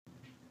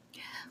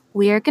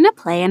We are going to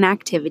play an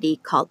activity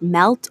called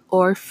Melt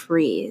or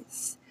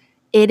Freeze.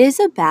 It is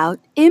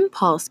about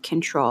impulse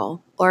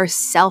control or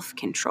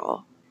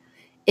self-control.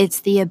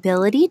 It's the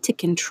ability to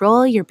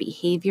control your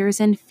behaviors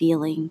and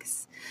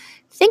feelings.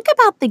 Think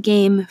about the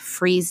game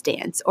Freeze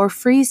Dance or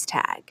Freeze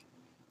Tag.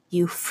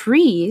 You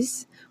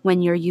freeze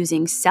when you're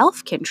using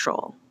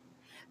self-control.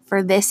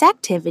 For this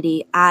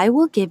activity, I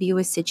will give you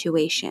a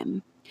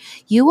situation.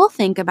 You will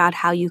think about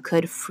how you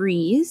could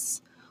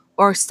freeze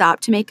or stop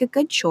to make a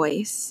good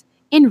choice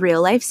in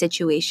real-life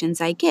situations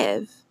I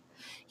give.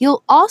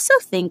 You'll also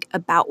think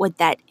about what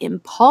that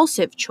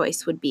impulsive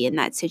choice would be in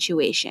that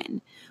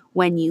situation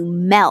when you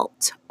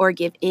melt or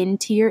give in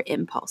to your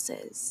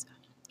impulses.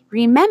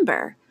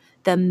 Remember,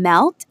 the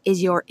melt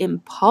is your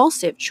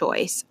impulsive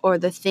choice or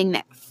the thing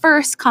that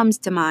first comes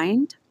to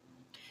mind,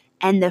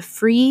 and the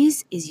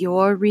freeze is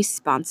your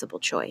responsible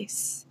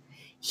choice.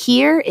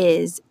 Here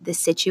is the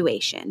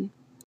situation.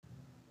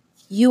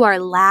 You are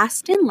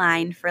last in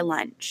line for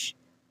lunch,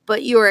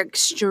 but you are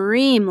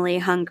extremely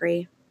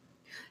hungry.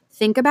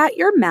 Think about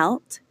your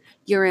melt,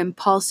 your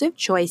impulsive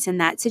choice in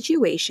that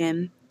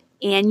situation,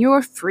 and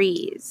your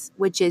freeze,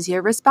 which is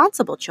your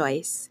responsible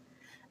choice.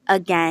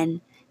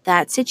 Again,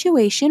 that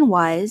situation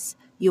was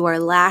you are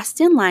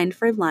last in line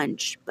for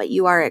lunch, but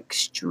you are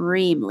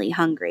extremely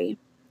hungry.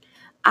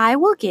 I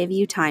will give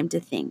you time to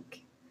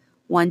think.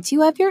 Once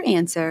you have your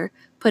answer,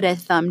 put a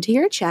thumb to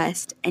your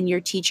chest and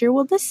your teacher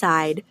will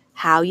decide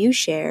how you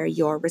share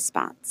your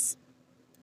response.